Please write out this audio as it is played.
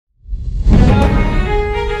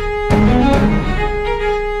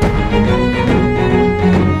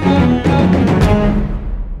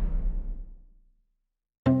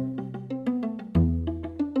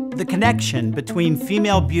connection between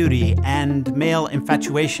female beauty and male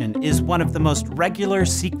infatuation is one of the most regular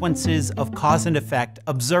sequences of cause and effect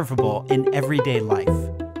observable in everyday life.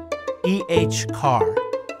 E.H. Carr,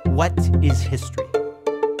 What is History?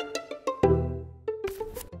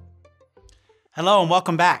 Hello and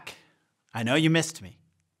welcome back. I know you missed me.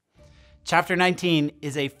 Chapter 19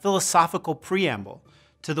 is a philosophical preamble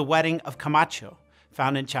to the wedding of Camacho,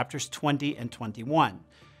 found in chapters 20 and 21.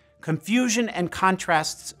 Confusion and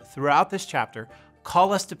contrasts throughout this chapter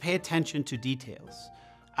call us to pay attention to details.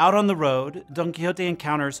 Out on the road, Don Quixote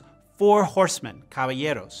encounters 4 horsemen,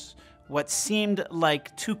 caballeros, what seemed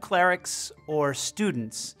like 2 clerics or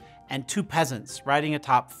students, and 2 peasants riding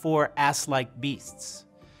atop 4 ass-like beasts.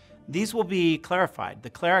 These will be clarified.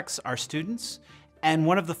 The clerics are students, and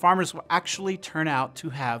one of the farmers will actually turn out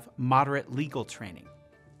to have moderate legal training.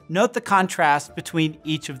 Note the contrast between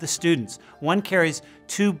each of the students. One carries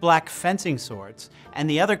 2 black fencing swords, and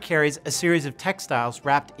the other carries a series of textiles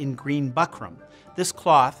wrapped in green buckram. This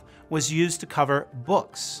cloth was used to cover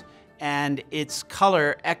books, and its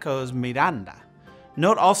color echoes Miranda.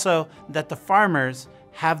 Note also that the farmers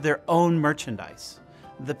have their own merchandise.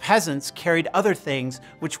 The peasants carried other things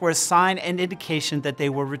which were a sign and indication that they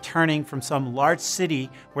were returning from some large city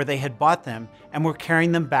where they had bought them and were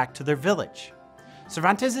carrying them back to their village.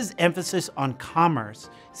 Cervantes' emphasis on commerce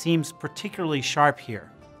seems particularly sharp here.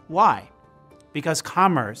 Why? Because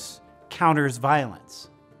commerce counters violence.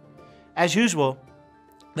 As usual,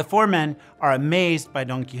 the 4 men are amazed by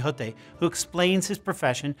Don Quixote, who explains his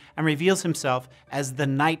profession and reveals himself as the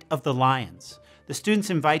Knight of the Lions. The students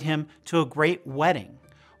invite him to a great wedding,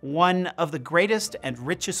 one of the greatest and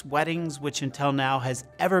richest weddings which until now has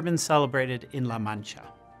ever been celebrated in La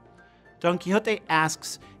Mancha. Don Quixote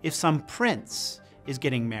asks if some prince is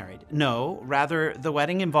getting married. No, rather the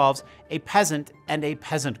wedding involves a peasant and a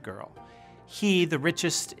peasant girl. He, the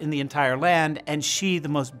richest in the entire land, and she, the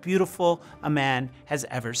most beautiful a man has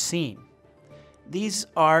ever seen. These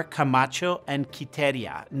are Camacho and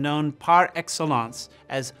Quiteria, known par excellence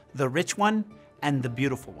as the rich one and the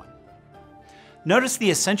beautiful one. Notice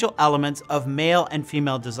the essential elements of male and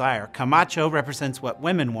female desire. Camacho represents what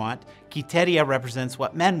women want, Quiteria represents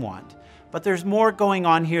what men want. But there's more going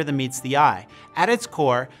on here than meets the eye. At its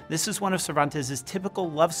core, this is one of Cervantes' typical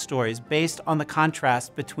love stories based on the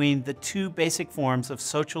contrast between the 2 basic forms of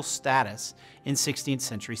social status in 16th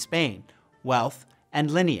century Spain, wealth and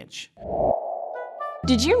lineage.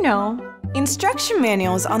 Did you know? Instruction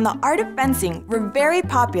manuals on the art of fencing were very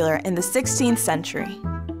popular in the 16th century.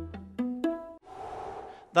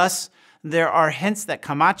 Thus, there are hints that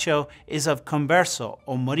Camacho is of Converso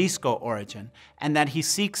or Morisco origin, and that he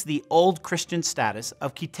seeks the old Christian status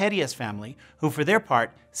of Quiteria's family, who for their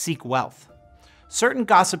part seek wealth. Certain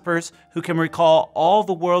gossipers who can recall all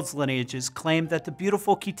the world's lineages claim that the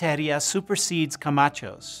beautiful Quiteria supersedes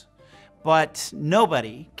Camacho's. But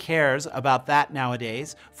nobody cares about that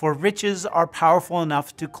nowadays, for riches are powerful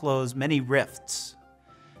enough to close many rifts.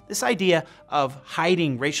 This idea of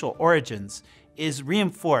hiding racial origins is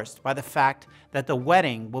reinforced by the fact that the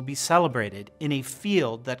wedding will be celebrated in a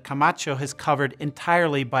field that Camacho has covered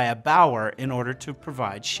entirely by a bower in order to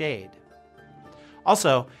provide shade.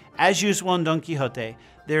 Also, as usual in Don Quixote,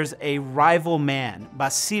 there's a rival man,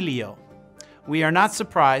 Basilio. We are not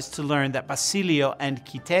surprised to learn that Basilio and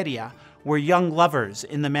Quiteria were young lovers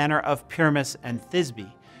in the manner of Pyramus and Thisbe,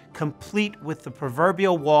 complete with the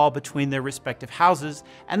proverbial wall between their respective houses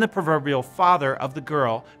and the proverbial father of the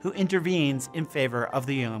girl who intervenes in favor of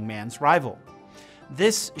the young man's rival.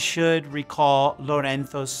 This should recall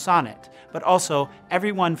Lorenzo's sonnet, but also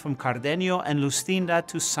everyone from Cardenio and Luscinda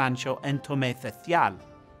to Sancho and Tomé Fetial.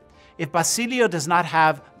 If Basilio does not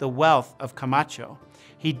have the wealth of Camacho,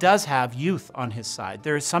 he does have youth on his side.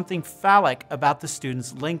 There is something phallic about the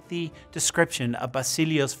student's lengthy description of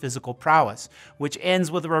Basilio's physical prowess, which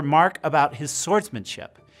ends with a remark about his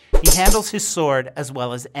swordsmanship. He handles his sword as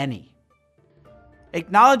well as any.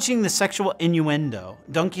 Acknowledging the sexual innuendo,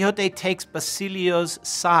 Don Quixote takes Basilio's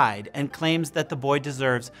side and claims that the boy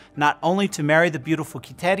deserves not only to marry the beautiful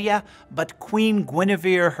Quiteria, but Queen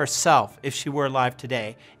Guinevere herself if she were alive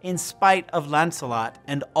today, in spite of Lancelot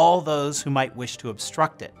and all those who might wish to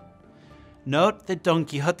obstruct it. Note that Don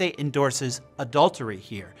Quixote endorses adultery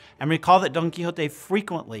here, and recall that Don Quixote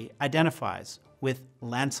frequently identifies with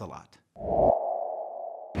Lancelot.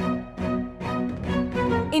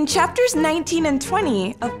 In chapters 19 and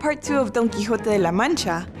 20 of Part 2 of Don Quixote de la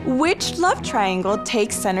Mancha, which love triangle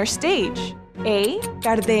takes center stage? A.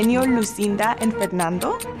 Cardenio, Lucinda, and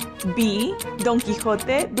Fernando. B. Don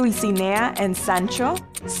Quixote, Dulcinea, and Sancho.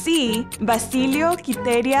 C. Basilio,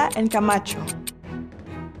 Quiteria, and Camacho.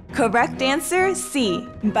 Correct answer C.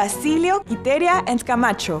 Basilio, Quiteria, and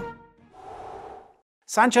Camacho.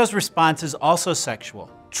 Sancho's response is also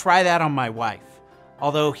sexual. Try that on my wife.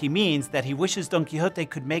 Although he means that he wishes Don Quixote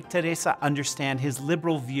could make Teresa understand his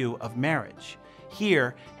liberal view of marriage.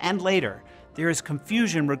 Here, and later, there is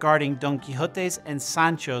confusion regarding Don Quixote's and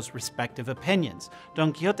Sancho's respective opinions.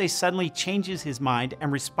 Don Quixote suddenly changes his mind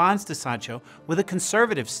and responds to Sancho with a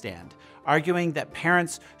conservative stand, arguing that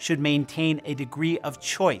parents should maintain a degree of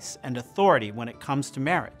choice and authority when it comes to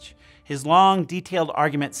marriage. His long, detailed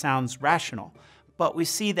argument sounds rational, but we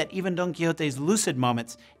see that even Don Quixote's lucid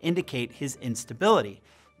moments indicate his instability.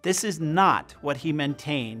 This is not what he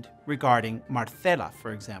maintained regarding Marcela,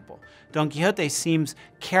 for example. Don Quixote seems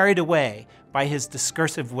carried away by his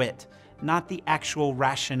discursive wit, not the actual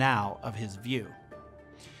rationale of his view.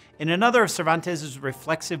 In another of Cervantes'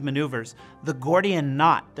 reflexive maneuvers, the Gordian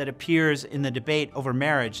knot that appears in the debate over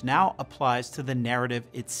marriage now applies to the narrative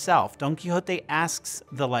itself. Don Quixote asks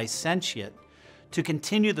the licentiate to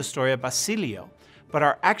continue the story of Basilio, but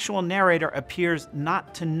our actual narrator appears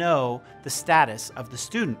not to know the status of the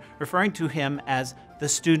student, referring to him as the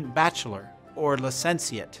student bachelor, or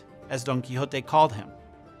licentiate, as Don Quixote called him.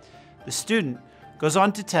 The student goes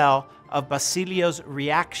on to tell of Basilio's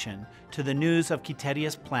reaction to the news of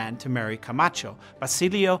Quiteria's plan to marry Camacho.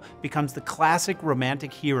 Basilio becomes the classic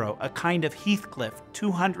romantic hero, a kind of Heathcliff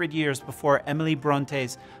 200 years before Emily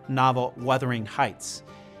Bronte's novel Wuthering Heights.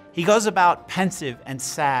 He goes about pensive and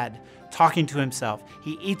sad, talking to himself.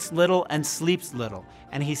 He eats little and sleeps little,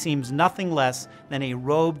 and he seems nothing less than a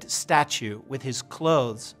robed statue with his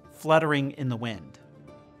clothes fluttering in the wind.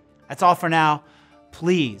 That's all for now.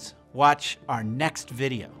 Please watch our next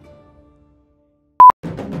video.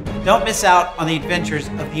 Don't miss out on the adventures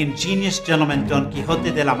of the ingenious gentleman Don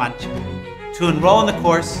Quixote de la Mancha. To enroll in the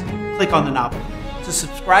course, click on the novel. To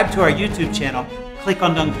subscribe to our YouTube channel, click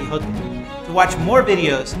on Don Quixote. To watch more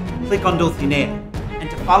videos, click on Dulcinea. And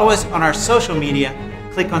to follow us on our social media,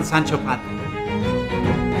 click on Sancho Panza.